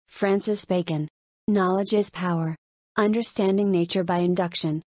Francis Bacon. Knowledge is power. Understanding nature by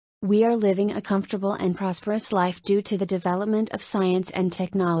induction. We are living a comfortable and prosperous life due to the development of science and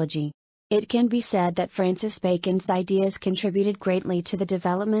technology. It can be said that Francis Bacon's ideas contributed greatly to the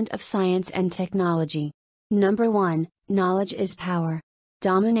development of science and technology. Number 1, knowledge is power.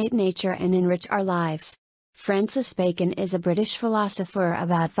 Dominate nature and enrich our lives. Francis Bacon is a British philosopher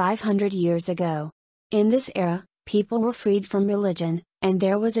about 500 years ago. In this era, people were freed from religion, and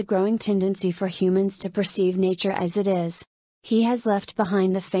there was a growing tendency for humans to perceive nature as it is. He has left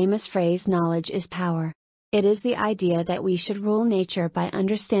behind the famous phrase knowledge is power. It is the idea that we should rule nature by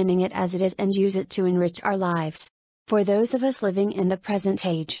understanding it as it is and use it to enrich our lives. For those of us living in the present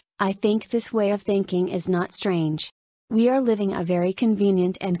age, I think this way of thinking is not strange. We are living a very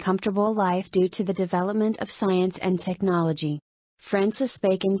convenient and comfortable life due to the development of science and technology. Francis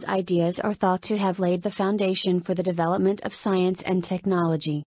Bacon's ideas are thought to have laid the foundation for the development of science and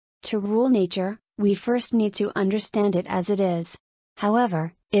technology. To rule nature, we first need to understand it as it is.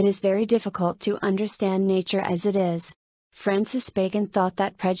 However, it is very difficult to understand nature as it is. Francis Bacon thought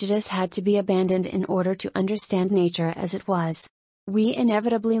that prejudice had to be abandoned in order to understand nature as it was. We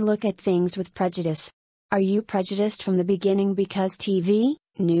inevitably look at things with prejudice. Are you prejudiced from the beginning because TV,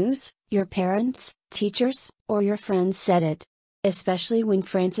 news, your parents, teachers, or your friends said it? Especially when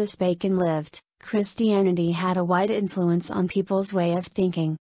Francis Bacon lived, Christianity had a wide influence on people's way of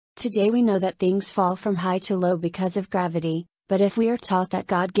thinking. Today we know that things fall from high to low because of gravity, but if we are taught that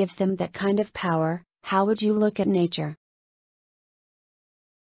God gives them that kind of power, how would you look at nature?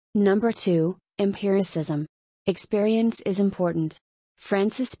 Number 2, empiricism. Experience is important.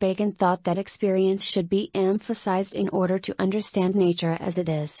 Francis Bacon thought that experience should be emphasized in order to understand nature as it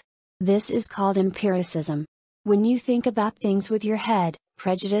is. This is called empiricism. When you think about things with your head,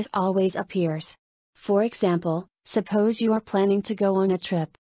 prejudice always appears. For example, suppose you are planning to go on a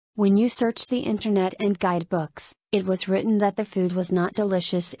trip. When you search the internet and guidebooks, it was written that the food was not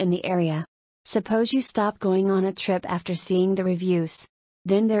delicious in the area. Suppose you stop going on a trip after seeing the reviews.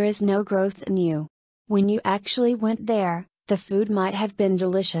 Then there is no growth in you. When you actually went there, the food might have been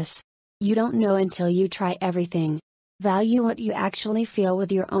delicious. You don't know until you try everything. Value what you actually feel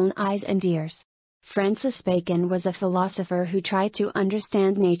with your own eyes and ears. Francis Bacon was a philosopher who tried to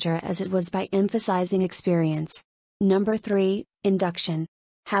understand nature as it was by emphasizing experience. Number 3, induction.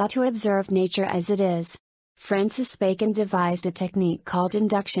 How to observe nature as it is. Francis Bacon devised a technique called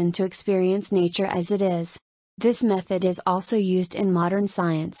induction to experience nature as it is. This method is also used in modern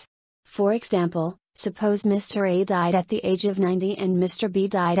science. For example, suppose Mr. A died at the age of 90 and Mr. B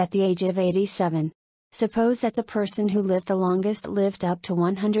died at the age of 87. Suppose that the person who lived the longest lived up to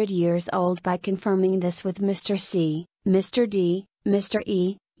 100 years old. By confirming this with Mr. C, Mr. D, Mr.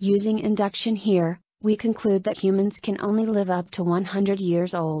 E, using induction here, we conclude that humans can only live up to 100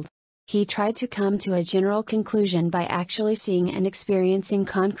 years old. He tried to come to a general conclusion by actually seeing and experiencing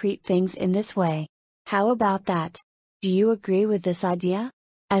concrete things in this way. How about that? Do you agree with this idea?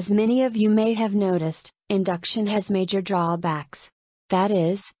 As many of you may have noticed, induction has major drawbacks. That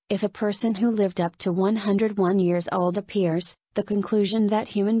is, if a person who lived up to 101 years old appears, the conclusion that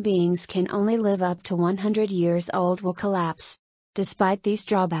human beings can only live up to 100 years old will collapse. Despite these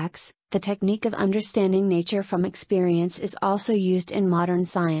drawbacks, the technique of understanding nature from experience is also used in modern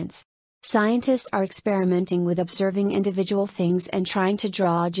science. Scientists are experimenting with observing individual things and trying to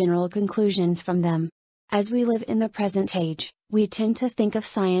draw general conclusions from them. As we live in the present age, we tend to think of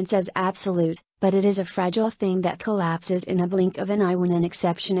science as absolute, but it is a fragile thing that collapses in a blink of an eye when an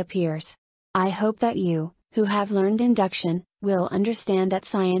exception appears. I hope that you, who have learned induction, will understand that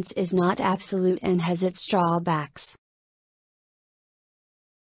science is not absolute and has its drawbacks.